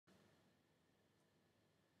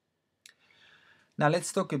Now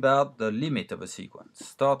let's talk about the limit of a sequence,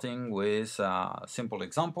 starting with a simple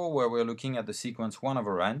example where we're looking at the sequence 1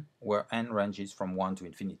 over n, where n ranges from 1 to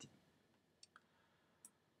infinity.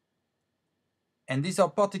 And these are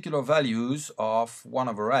particular values of 1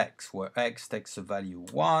 over x, where x takes a value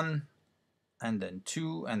 1, and then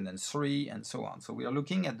 2, and then 3, and so on. So we are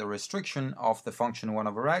looking at the restriction of the function 1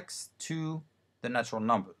 over x to the natural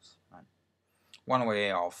numbers. One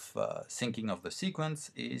way of thinking of the sequence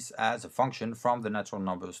is as a function from the natural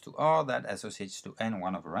numbers to r that associates to n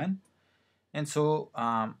 1 over n. And so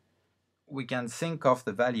we can think of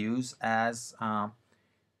the values as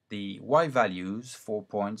the y values for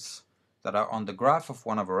points that are on the graph of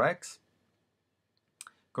 1 over x,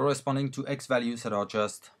 corresponding to x values that are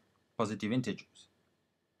just positive integers.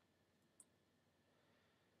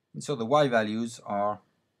 And so the y values are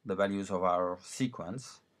the values of our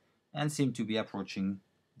sequence and seem to be approaching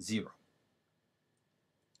 0.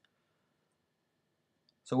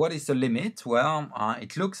 So what is the limit? Well,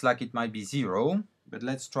 it looks like it might be 0, but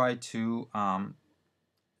let's try to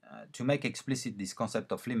make explicit this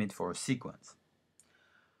concept of limit for a sequence.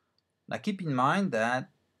 Now keep in mind that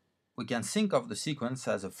we can think of the sequence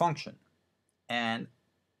as a function, and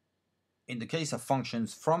in the case of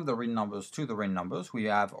functions from the real numbers to the real numbers, we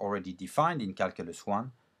have already defined in Calculus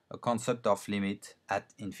 1 a concept of limit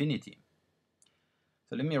at infinity.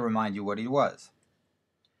 So let me remind you what it was.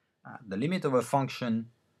 The limit of a function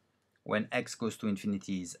when x goes to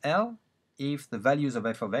infinity is L if the values of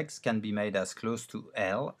f of x can be made as close to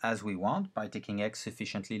L as we want by taking x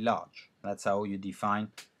sufficiently large. That's how you define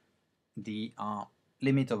the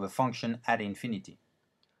limit of a function at infinity.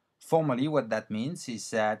 Formally, what that means is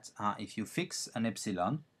that if you fix an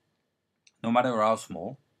epsilon, no matter how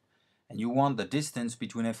small, and you want the distance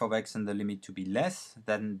between f of x and the limit to be less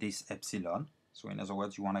than this epsilon, so in other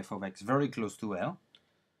words, you want f of x very close to L,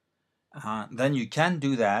 then you can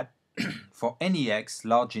do that for any x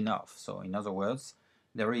large enough. So in other words,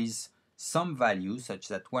 there is some value such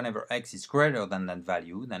that whenever x is greater than that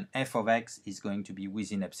value, then f of x is going to be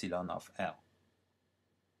within epsilon of L.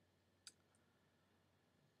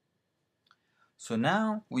 So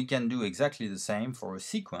now we can do exactly the same for a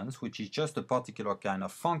sequence, which is just a particular kind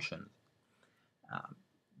of function.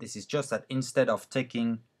 This is just that instead of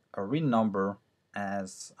taking a real number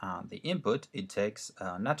as the input, it takes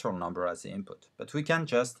a natural number as the input. But we can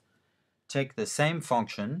just take the same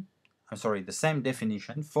function, the same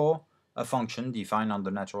definition for a function defined on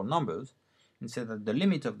the natural numbers, and say that the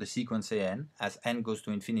limit of the sequence an as n goes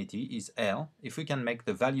to infinity is L if we can make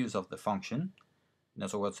the values of the function, in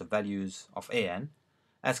other words the values of an,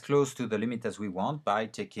 as close to the limit as we want by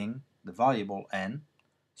taking the variable n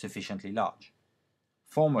sufficiently large.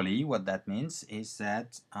 Formally, what that means is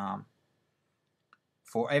that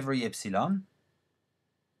for every epsilon,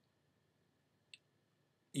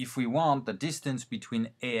 if we want the distance between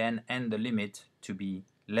an and the limit to be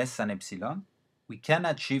less than epsilon, we can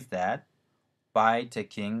achieve that by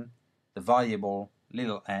taking the variable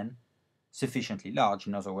little n sufficiently large.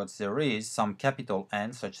 In other words, there is some capital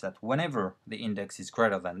N such that whenever the index is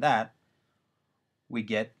greater than that, we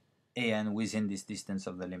get an within this distance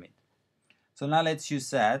of the limit. So now let's use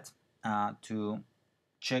that to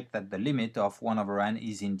check that the limit of 1 over n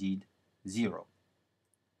is indeed 0.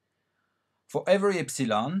 For every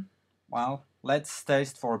epsilon, well, let's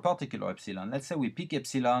test for a particular epsilon. Let's say we pick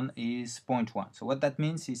epsilon is 0.1. So what that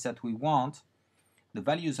means is that we want the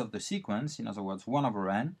values of the sequence, in other words 1 over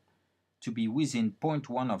n, to be within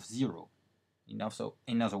 0.1 of 0.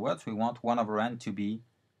 In other words, we want 1 over n to be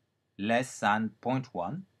less than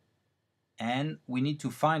 0.1, and we need to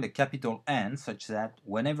find a capital N such that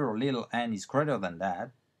whenever little n is greater than that,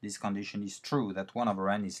 this condition is true, that 1 over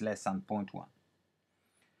n is less than 0.1.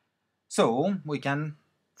 So we can,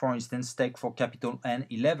 for instance, take for capital N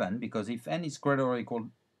 11, because if n is greater or equal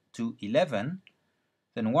to 11,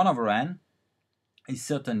 then 1 over n is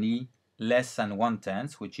certainly less than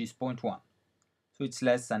 1/10, which is 0.1. So it's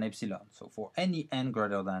less than epsilon. So for any n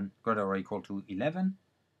greater or equal to 11,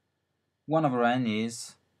 1 over n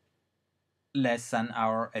is less than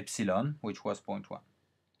our epsilon, which was 0.1.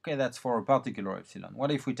 Okay, that's for a particular epsilon.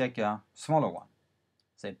 What if we take a smaller one,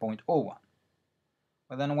 say 0.01?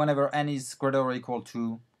 Well, then whenever n is greater or equal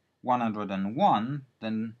to 101,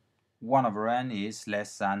 then 1 over n is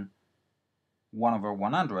less than 1 over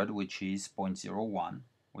 100, which is 0.01,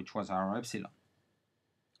 which was our epsilon.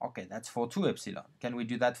 Okay, that's for 2 epsilon. Can we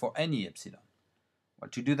do that for any epsilon? Well,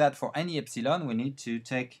 to do that for any epsilon, we need to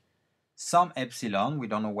take some epsilon. We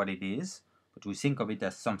don't know what it is, but we think of it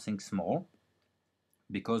as something small,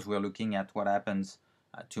 because we're looking at what happens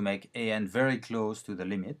to make an very close to the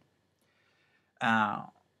limit.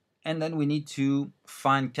 And then we need to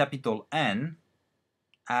find capital N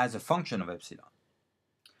as a function of epsilon.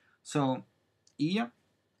 So here,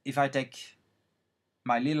 if I take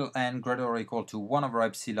my little n greater or equal to 1 over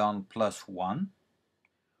epsilon plus 1,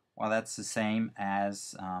 well, that's the same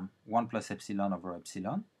as 1 plus epsilon over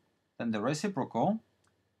epsilon. Then the reciprocal,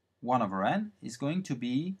 1 over n, is going to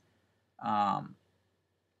be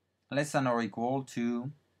less than or equal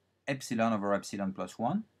to epsilon over epsilon plus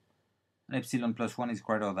 1. And epsilon plus 1 is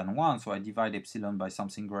greater than 1, so I divide epsilon by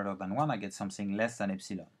something greater than 1, I get something less than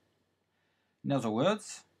epsilon. In other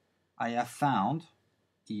words, I have found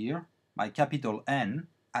here my capital N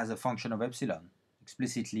as a function of epsilon,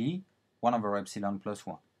 explicitly 1 over epsilon plus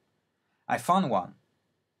 1. I found one.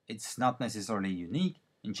 It's not necessarily unique,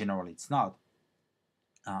 in general it's not,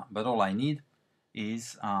 but all I need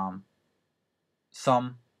is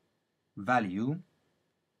some value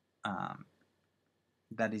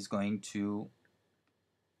that is going to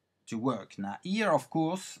work. Now here, of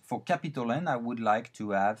course, for capital N, I would like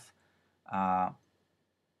to have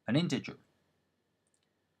an integer,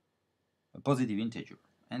 a positive integer.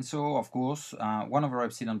 And so, of course, 1 over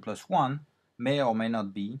epsilon plus 1 may or may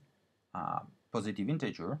not be a positive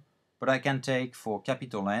integer, but I can take for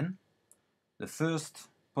capital N the first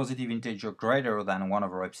positive integer greater than 1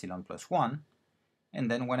 over epsilon plus 1, and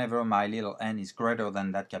then whenever my little n is greater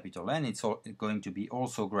than that capital N, it's going to be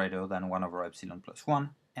also greater than 1 over epsilon plus 1,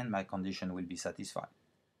 and my condition will be satisfied.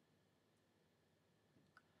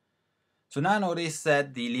 So now notice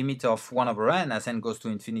that the limit of 1 over n as n goes to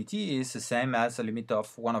infinity is the same as the limit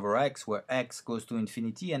of 1 over x, where x goes to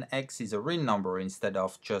infinity and x is a real number instead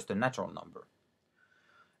of just a natural number.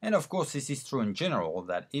 And of course this is true in general,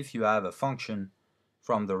 that if you have a function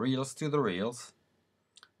from the reals to the reals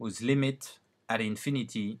whose limit at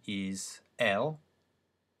infinity is L,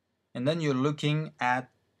 and then you're looking at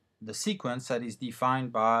the sequence that is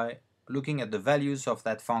defined by looking at the values of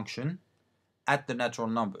that function at the natural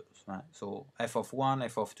numbers, right? So f of 1,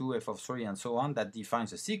 f of 2, f of 3, and so on, that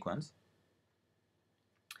defines a sequence.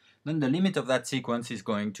 Then the limit of that sequence is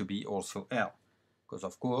going to be also L, because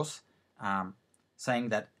of course, saying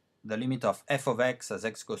that the limit of f of x as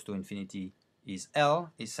x goes to infinity is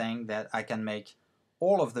L is saying that I can make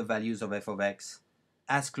all of the values of f of x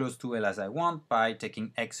as close to L as I want by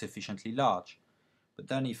taking x sufficiently large. But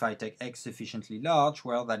then if I take x sufficiently large,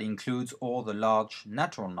 well, that includes all the large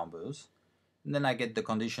natural numbers, and then I get the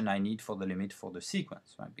condition I need for the limit for the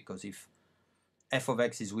sequence, right? Because if f of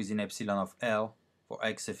x is within epsilon of L for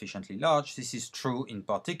x sufficiently large, this is true in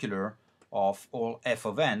particular of all f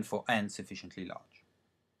of n for n sufficiently large.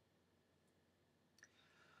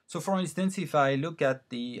 So for instance, if I look at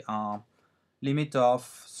the limit of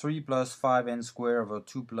 3 plus 5n squared over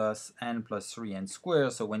 2 plus n plus 3n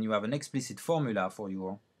squared, so when you have an explicit formula for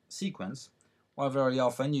your sequence, well, very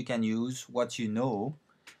often you can use what you know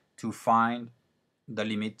to find the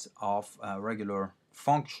limit of a regular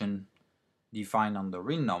function defined on the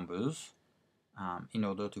real numbers in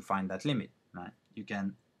order to find that limit, right? You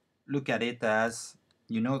can look at it as,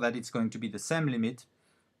 you know that it's going to be the same limit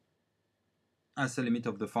as the limit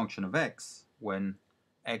of the function of x when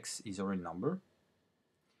x is a real number,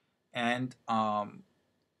 and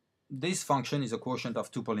this function is a quotient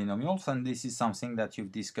of two polynomials, and this is something that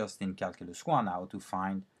you've discussed in Calculus 1, how to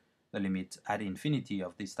find the limit at infinity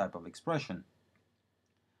of this type of expression.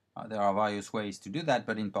 There are various ways to do that,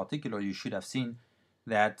 but in particular you should have seen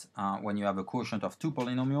that when you have a quotient of two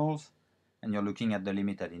polynomials and you're looking at the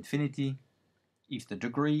limit at infinity, if the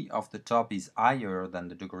degree of the top is higher than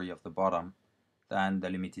the degree of the bottom, then the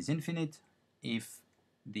limit is infinite. If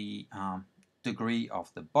the degree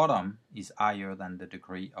of the bottom is higher than the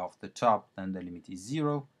degree of the top, then the limit is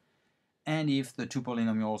 0. And if the two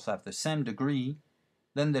polynomials have the same degree,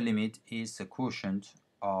 then the limit is the quotient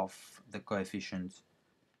of the coefficient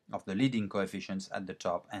of the leading coefficients at the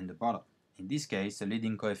top and the bottom. In this case, the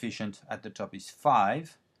leading coefficient at the top is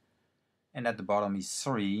 5 and at the bottom is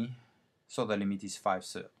 3, so the limit is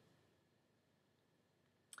 5/3.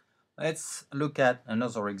 Let's look at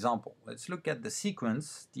another example. Let's look at the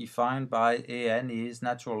sequence defined by an is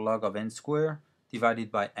natural log of n squared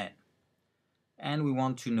divided by n. And we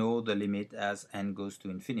want to know the limit as n goes to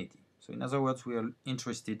infinity. So in other words, we are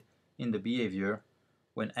interested in the behavior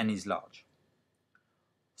when n is large.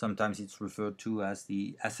 Sometimes it's referred to as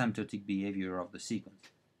the asymptotic behavior of the sequence.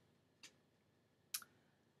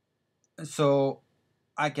 So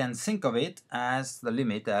I can think of it as the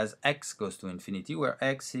limit as x goes to infinity, where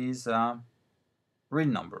x is a real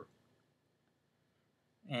number.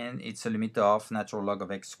 And it's a limit of natural log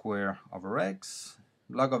of x squared over x.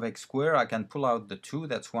 Log of x squared, I can pull out the 2,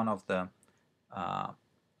 that's one of the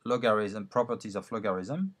logarithm properties of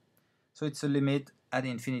logarithm. So it's a limit at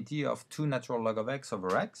infinity of 2 natural log of x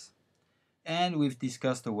over x. And we've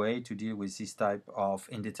discussed a way to deal with this type of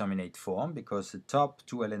indeterminate form, because the top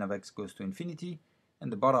 2 ln of x goes to infinity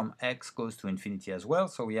and the bottom x goes to infinity as well.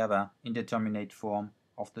 So we have an indeterminate form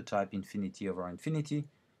of the type infinity over infinity.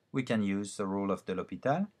 We can use the rule of de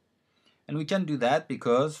L'Hopital. And we can do that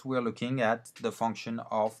because we're looking at the function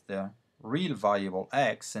of the real variable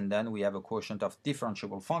x, and then we have a quotient of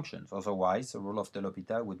differentiable functions. Otherwise, the rule of de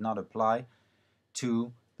L'Hopital would not apply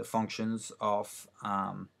to the functions of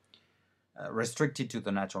restricted to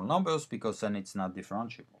the natural numbers, because then it's not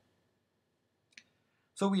differentiable.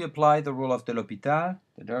 So we apply the rule of de L'Hopital.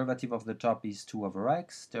 The derivative of the top is 2 over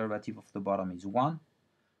x, derivative of the bottom is 1.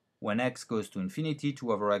 When x goes to infinity,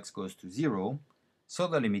 2 over x goes to 0, so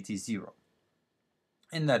the limit is 0.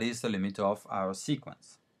 And that is the limit of our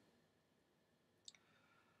sequence.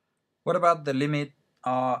 What about the limit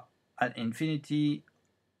at infinity?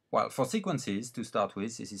 Well, for sequences, to start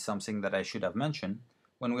with, this is something that I should have mentioned.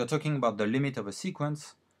 When we are talking about the limit of a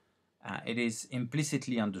sequence, it is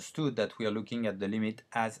implicitly understood that we are looking at the limit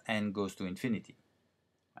as n goes to infinity.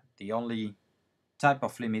 The only type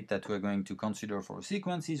of limit that we're going to consider for a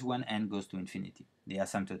sequence is when n goes to infinity, the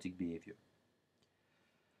asymptotic behavior.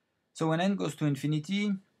 So when n goes to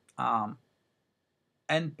infinity,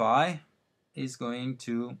 n pi is going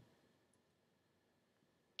to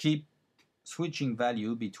keep switching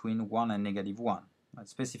value between 1 and -1.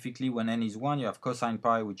 Specifically, when n is 1, you have cosine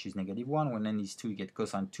pi, which is -1. When n is 2, you get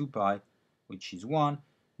cosine 2 pi, which is 1.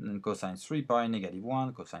 And then cosine 3 pi,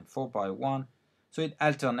 -1. Cosine 4 pi, 1. So it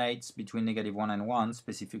alternates between -1 and 1.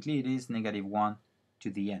 Specifically, it is -1 to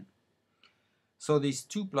the n. So this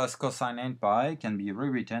 2 plus cosine n pi can be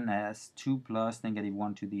rewritten as 2 plus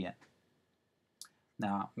 -1 to the n.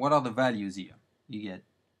 Now, what are the values here? You get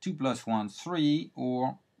 2 plus 1, 3,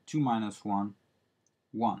 or 2 minus 1,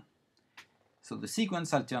 1. So the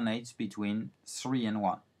sequence alternates between 3 and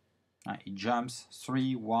 1. It jumps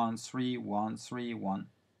 3, 1, 3, 1, 3, 1.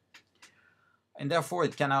 And therefore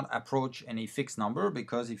it cannot approach any fixed number,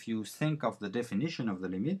 because if you think of the definition of the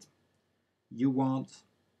limit, you want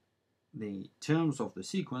the terms of the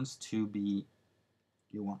sequence to be,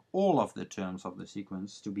 you want all of the terms of the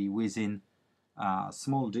sequence to be within a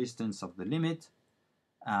small distance of the limit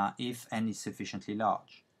if n is sufficiently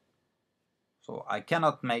large. So I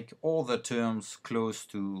cannot make all the terms close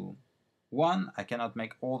to 1, I cannot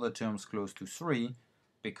make all the terms close to 3,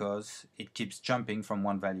 because it keeps jumping from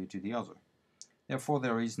one value to the other. Therefore,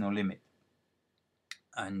 there is no limit.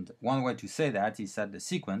 And one way to say that is that the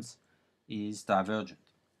sequence is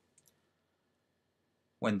divergent.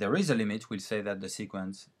 When there is a limit, we'll say that the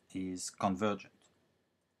sequence is convergent.